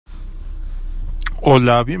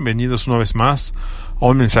Hola, bienvenidos una vez más a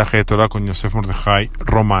un mensaje de Torah con Yosef Mordejai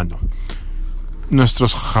Romano.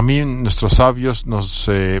 Nuestros jajamim, nuestros sabios nos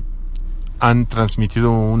han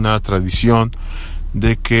transmitido una tradición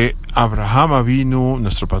de que Abraham Avinu,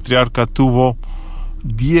 nuestro patriarca, tuvo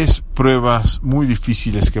 10 pruebas muy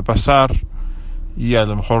difíciles que pasar y a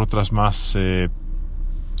lo mejor otras más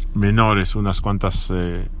menores, unas cuantas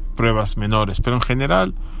pruebas menores, pero en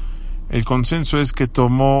general el consenso es que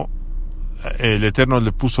el Eterno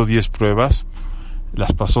le puso 10 pruebas,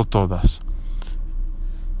 las pasó todas.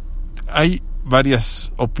 Hay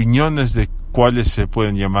varias opiniones de cuáles se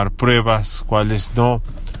pueden llamar pruebas, cuáles no.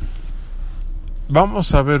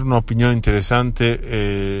 Vamos a ver una opinión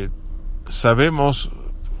interesante.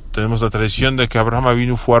 Tenemos la tradición de que Abraham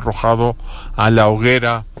Avinu fue arrojado a la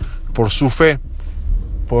hoguera por su fe,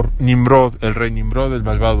 por Nimrod, el rey Nimrod, el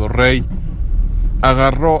malvado rey.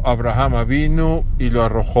 Agarró a Abraham Avinu y lo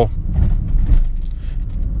arrojó.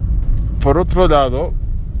 Por otro lado,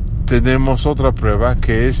 tenemos otra prueba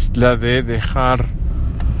que es la de dejar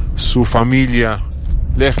su familia.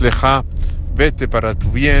 Lej leja, vete para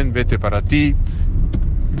tu bien, vete para ti,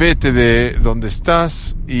 vete de donde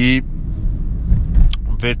estás y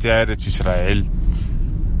vete a Eretz Israel.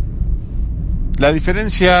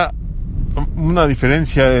 Una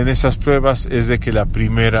diferencia en esas pruebas es de que la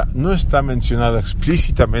primera no está mencionada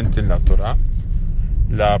explícitamente en la Torah.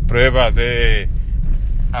 La prueba de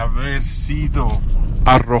haber sido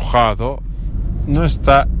arrojado no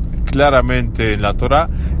está claramente en la Torah,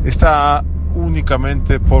 está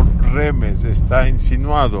únicamente por remes, está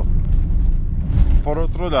insinuado. Por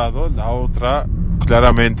otro lado, la otra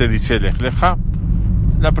claramente dice Lej leja.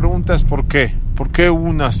 La pregunta es ¿por qué? ¿Por qué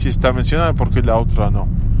una sí está mencionada y por qué la otra no?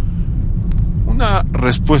 Una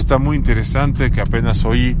respuesta muy interesante que apenas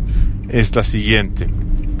oí es la siguiente.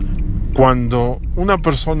 Cuando una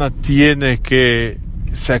persona tiene que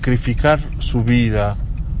sacrificar su vida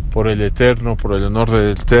por el Eterno, por el honor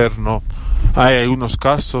del Eterno, hay algunos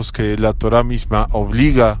casos que la Torah misma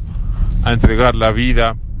obliga a entregar la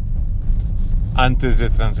vida antes de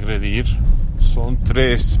transgredir. Son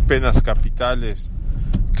 3 penas capitales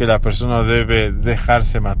que la persona debe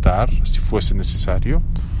dejarse matar si fuese necesario.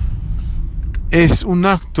 Es un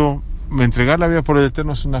acto, entregar la vida por el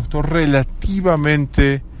Eterno es un acto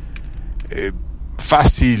relativamente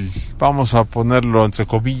fácil, vamos a ponerlo entre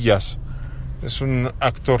comillas. Es un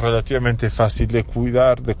acto relativamente fácil de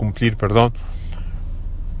cumplir.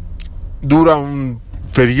 Dura un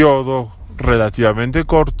periodo relativamente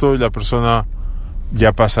corto y la persona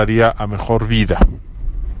ya pasaría a mejor vida.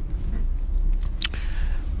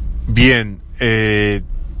 Bien,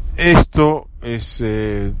 esto es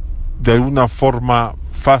de alguna forma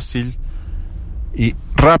fácil y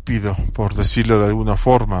rápido, por decirlo de alguna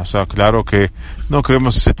forma. O sea, claro que no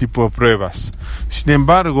queremos ese tipo de pruebas. Sin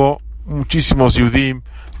embargo, muchísimos Yudim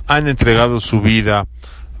han entregado su vida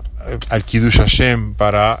al Kiddush Hashem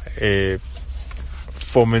para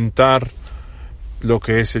fomentar lo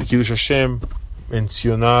que es el Kiddush Hashem,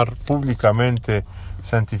 mencionar públicamente,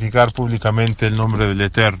 santificar públicamente el nombre del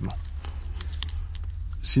Eterno.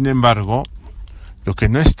 Sin embargo, lo que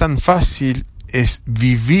no es tan fácil es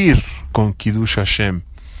vivir con Kiddush Hashem.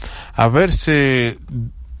 Haber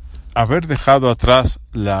dejado atrás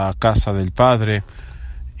la casa del Padre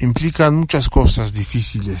implica muchas cosas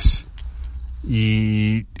difíciles.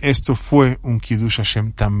 Y esto fue un Kiddush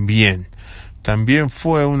Hashem también. También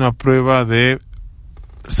fue una prueba de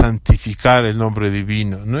santificar el nombre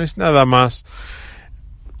divino. No es nada más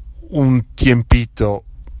un tiempito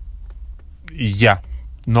y ya.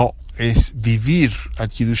 No, es vivir al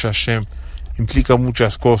Kiddush Hashem. Implica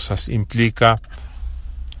muchas cosas, implica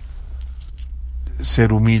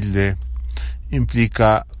ser humilde,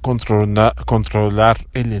 implica controlar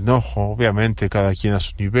el enojo, obviamente cada quien a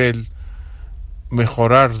su nivel,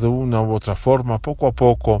 mejorar de una u otra forma, poco a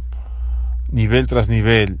poco, nivel tras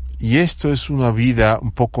nivel. Y esto es una vida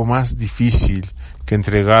un poco más difícil que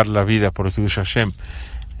entregar la vida por el Kiddush Hashem.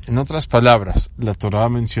 En otras palabras, la Torah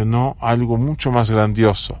mencionó algo mucho más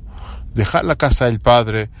grandioso. Dejar la casa del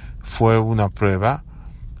Padre fue una prueba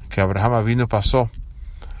que Abraham Avinu pasó,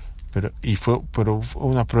 pero fue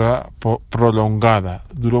una prueba prolongada,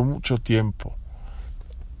 duró mucho tiempo.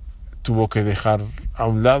 Tuvo que dejar a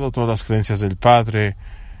un lado todas las creencias del Padre,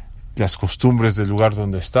 las costumbres del lugar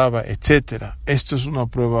donde estaba, etc. Esto es una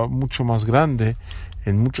prueba mucho más grande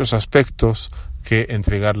en muchos aspectos que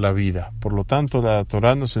entregar la vida. Por lo tanto, la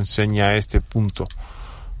Torah nos enseña este punto.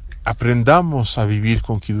 Aprendamos a vivir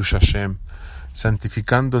con Kiddush Hashem,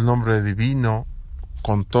 santificando el nombre divino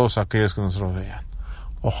con todos aquellos que nos rodean.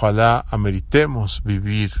 Ojalá ameritemos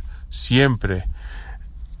vivir siempre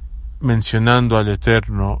mencionando al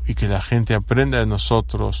Eterno y que la gente aprenda de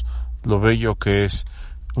nosotros lo bello que es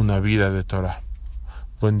una vida de Torah.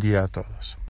 Buen día a todos.